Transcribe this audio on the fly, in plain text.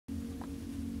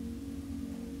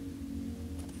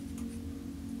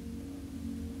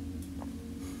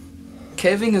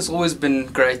Caving has always been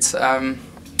great.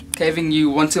 Caving,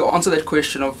 you want to answer that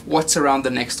question of what's around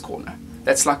the next corner.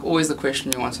 That's like always the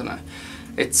question you want to know.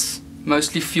 It's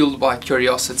mostly fueled by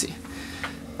curiosity.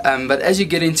 But as you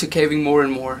get into caving more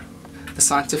and more, the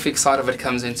scientific side of it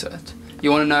comes into it. You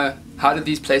want to know, how did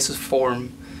these places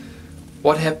form?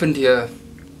 What happened here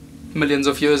millions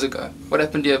of years ago? What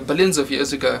happened here billions of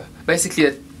years ago? Basically,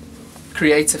 it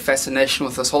creates a fascination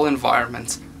with this whole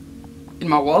environment. In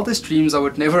my wildest dreams, I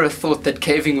would never have thought that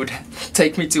caving would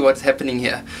take me to what's happening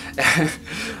here.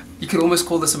 You could almost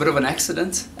call this a bit of an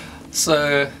accident.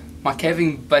 So my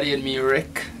caving buddy and me,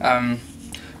 Rick,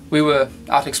 we were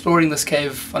out exploring this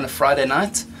cave on a Friday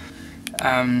night.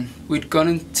 We'd gone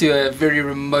into a very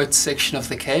remote section of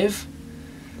the cave,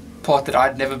 part that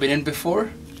I'd never been in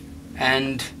before,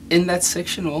 and in that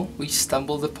section, well, we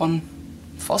stumbled upon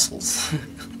fossils.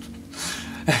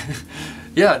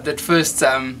 Yeah, at first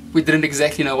we didn't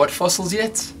exactly know what fossils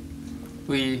yet.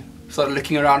 We started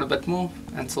looking around a bit more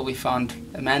until we found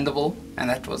a mandible, and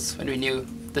that was when we knew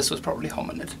this was probably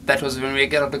hominid. That was when we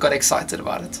got excited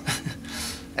about it.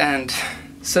 And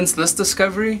since this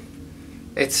discovery,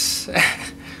 it's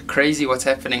crazy what's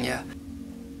happening here.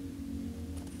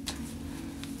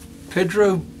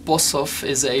 Pedro Bossoff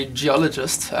is a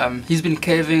geologist. He's been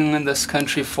caving in this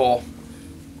country for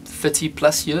 30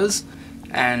 plus years,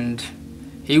 and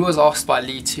he was asked by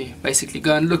Lee to basically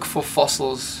go and look for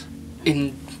fossils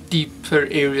in deeper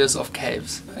areas of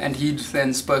caves. And he'd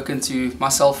then spoken to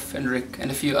myself and Rick and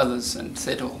a few others and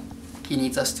said, oh, he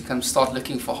needs us to come start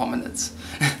looking for hominids.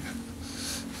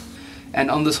 And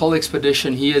on this whole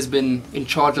expedition, he has been in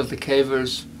charge of the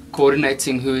cavers,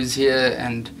 coordinating who is here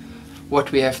and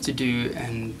what we have to do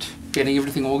and getting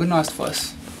everything organized for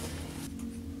us.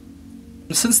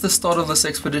 Since the start of this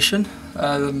expedition,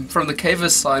 from the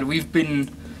cavers side, we've been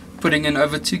putting in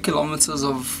over 2 kilometers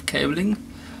of cabling.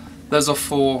 Those are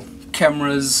for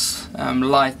cameras,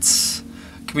 lights,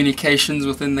 communications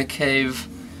within the cave.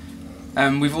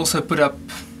 We've also put up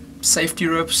safety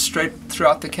ropes straight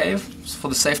throughout the cave for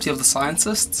the safety of the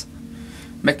scientists,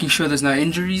 making sure there's no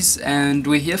injuries, and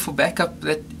we're here for backup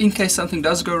that in case something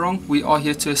does go wrong, we are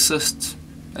here to assist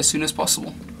as soon as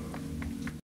possible.